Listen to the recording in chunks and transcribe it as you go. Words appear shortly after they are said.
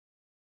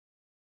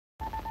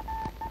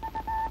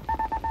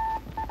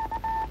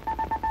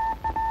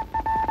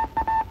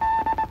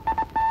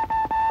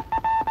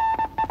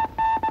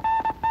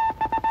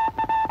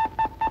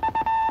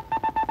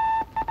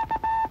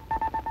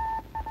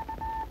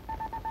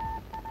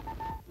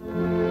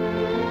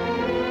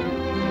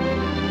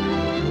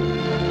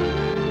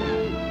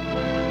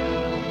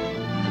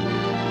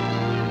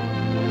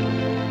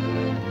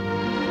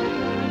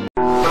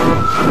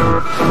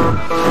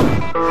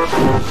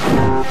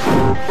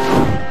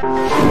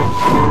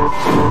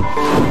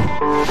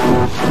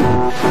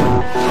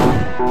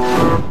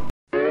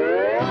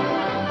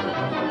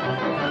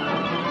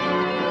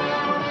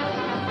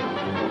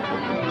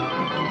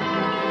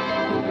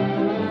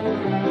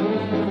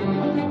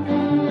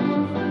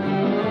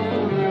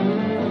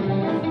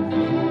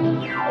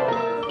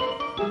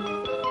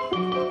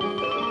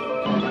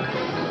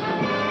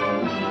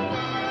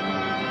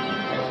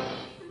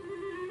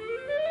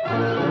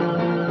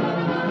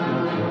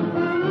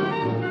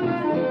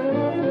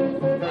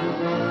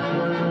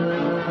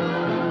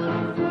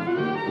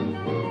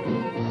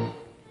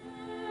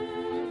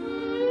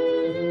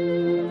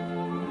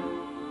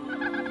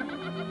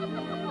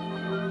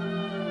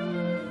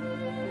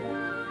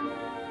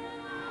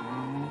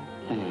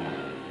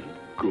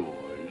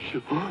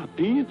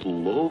Ain't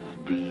love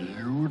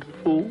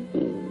beautiful?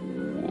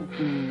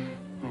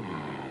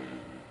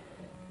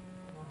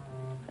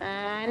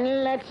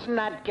 And let's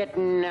not get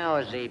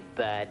nosy,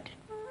 Bud.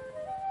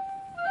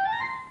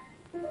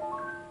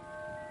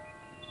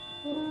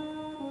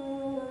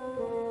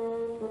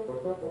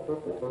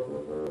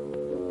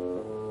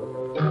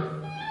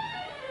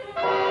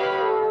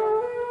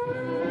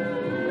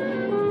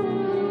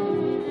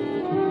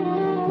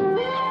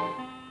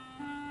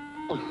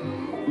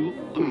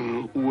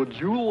 Would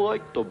you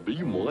like to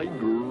be my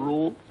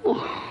girl?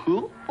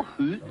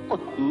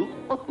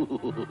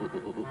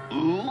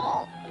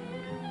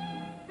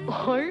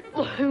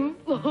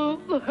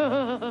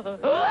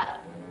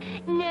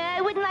 No,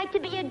 I wouldn't like to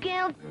be a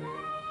girl.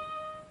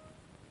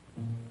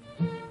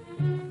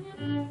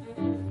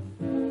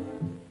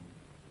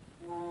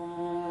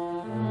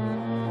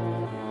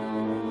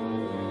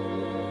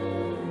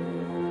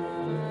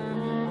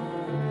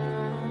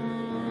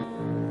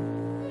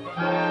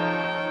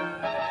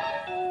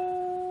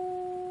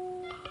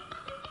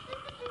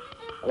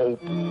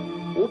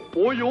 Oh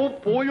boy, oh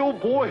boy, oh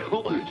boy.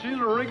 She's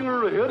rigging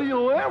her head in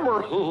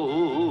hammer.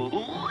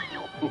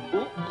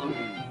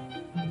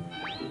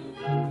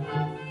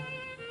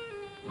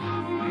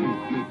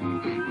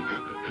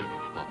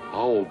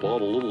 How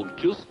about a little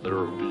kiss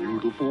there,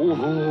 beautiful?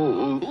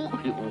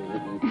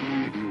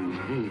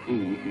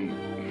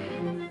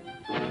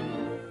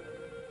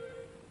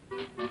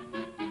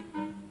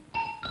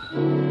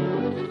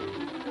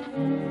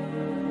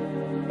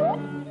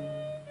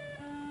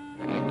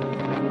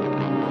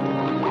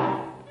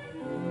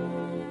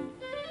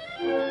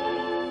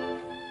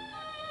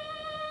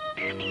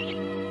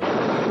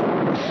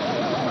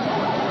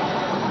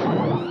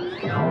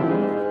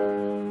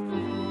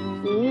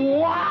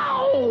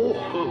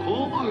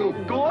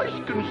 Gosh,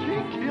 can she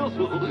kiss?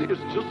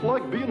 It's just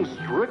like being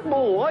struck by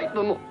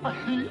lightning.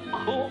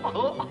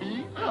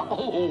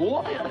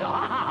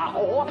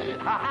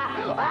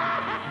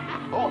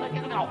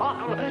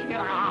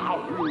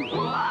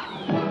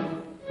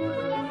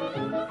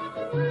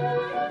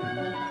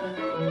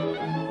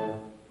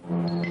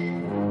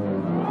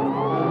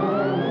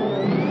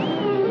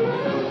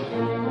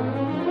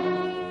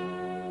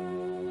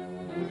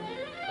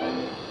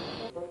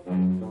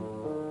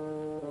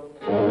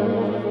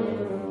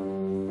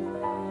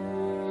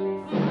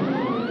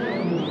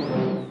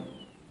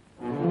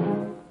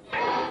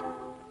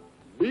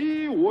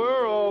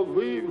 Beware of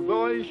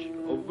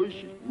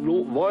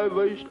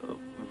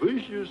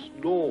vicious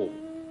dog.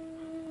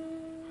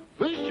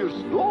 Vicious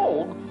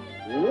dog?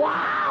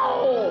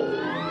 Wow!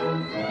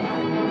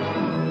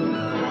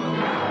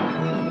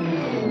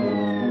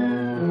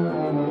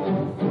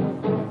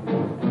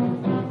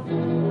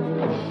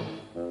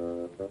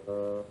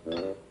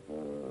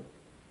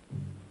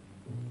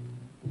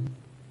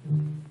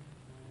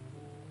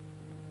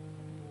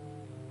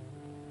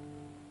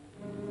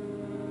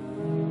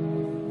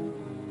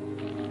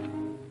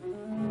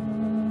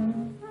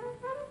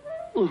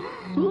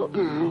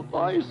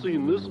 I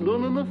seen this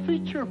done in a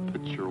feature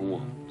picture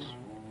once.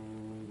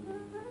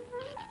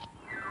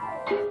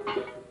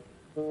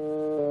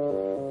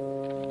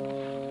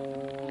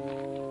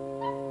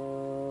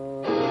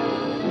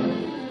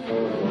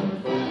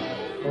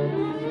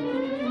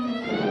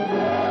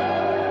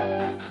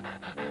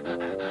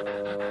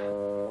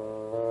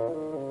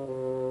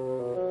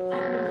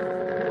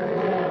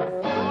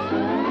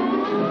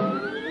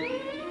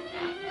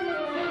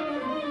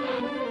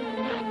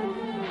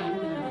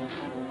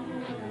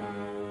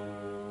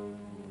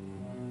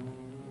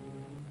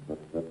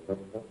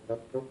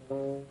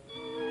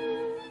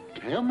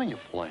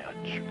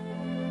 Camouflage.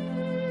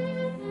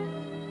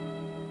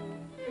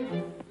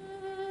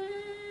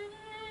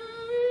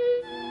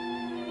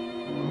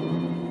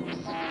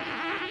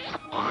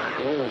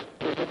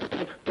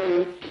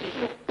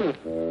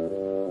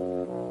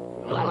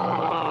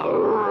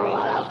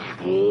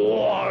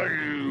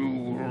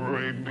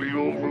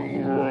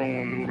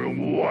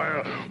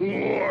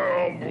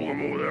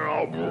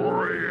 I'll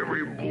break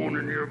every bone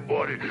in your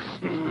body.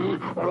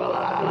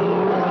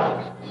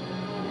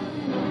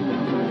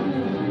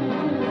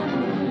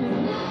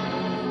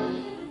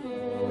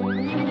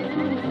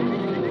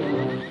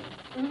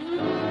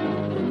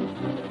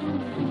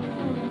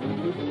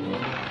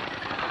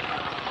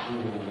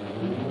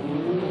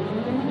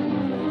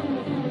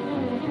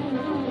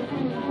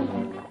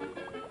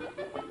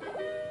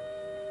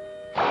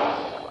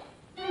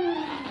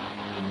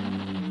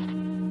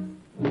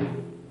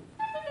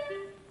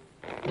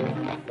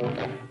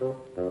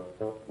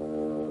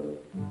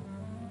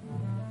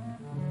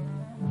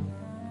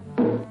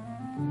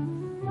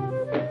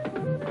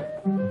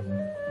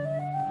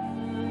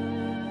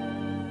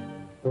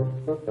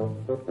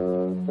 Wow!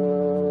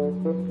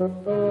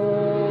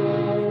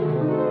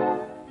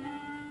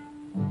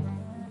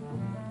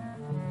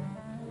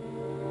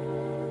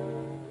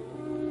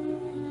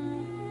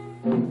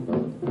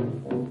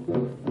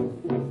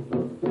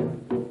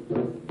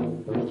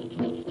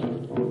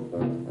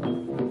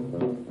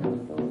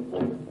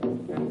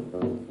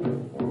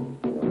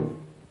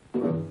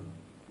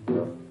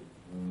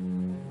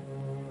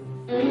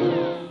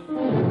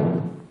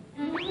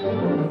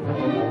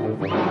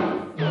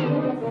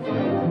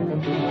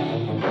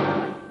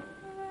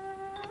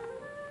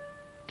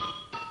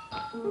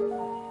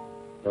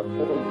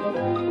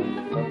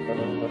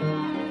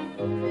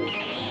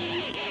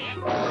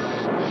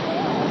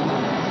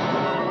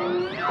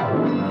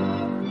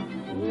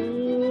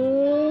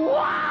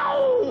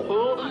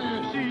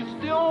 She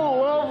still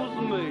loves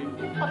me.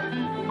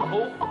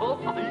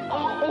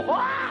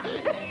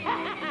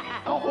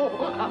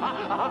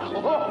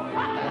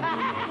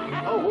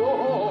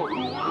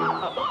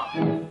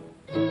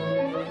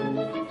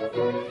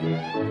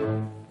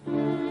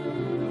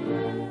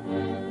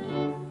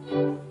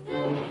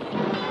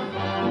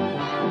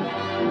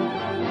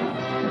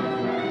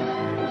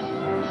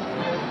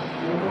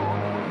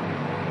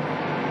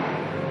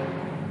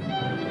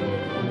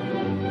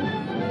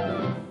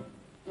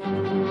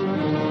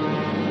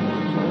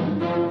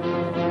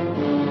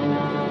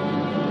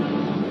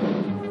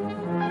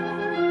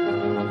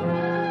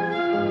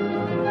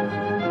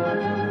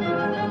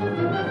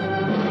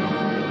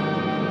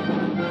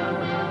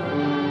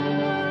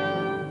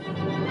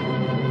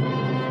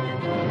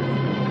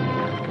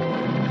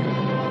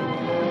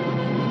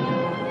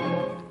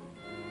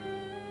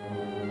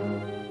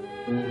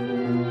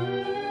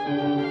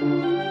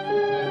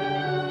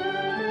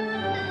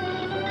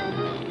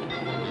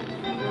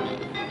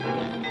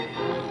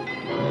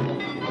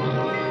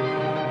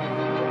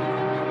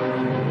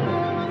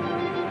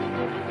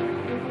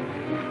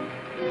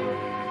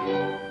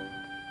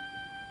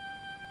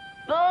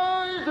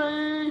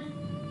 Daisy!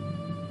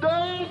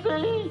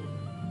 Daisy!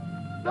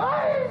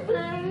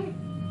 Daisy!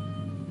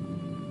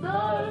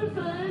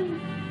 Daisy!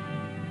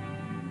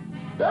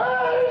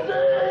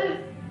 Daisy!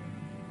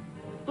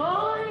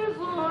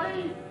 Daisy!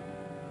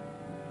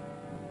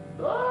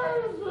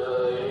 Daisy!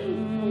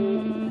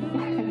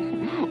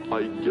 I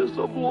guess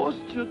I've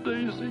lost you,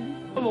 Daisy,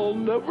 and I'll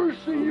never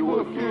see you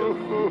again.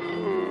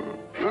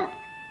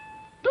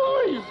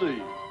 Daisy!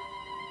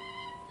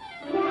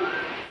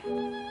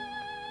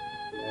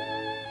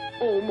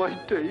 Oh, my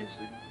Daisy,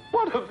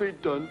 what have they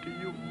done to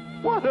you?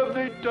 What have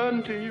they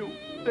done to you?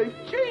 They've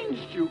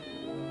changed you.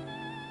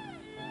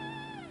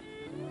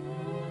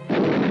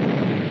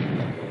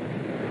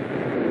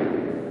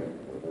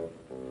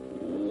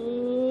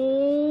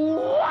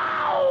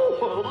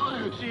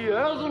 Wow! She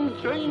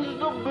hasn't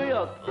changed a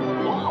bit.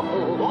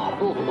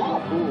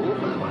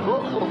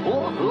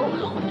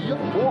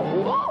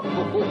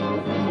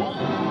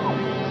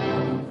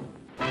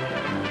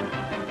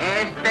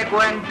 Este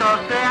cuento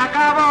se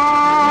acabó.